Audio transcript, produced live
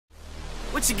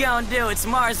What you gonna do? It's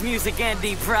Mars Music and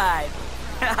D-Pryde.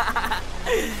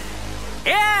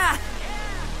 Yeah!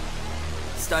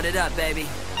 Start it up, baby.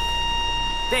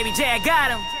 Baby J, I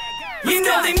got him. You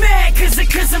know they mad cause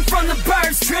I'm from the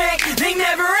birds trick. They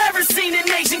never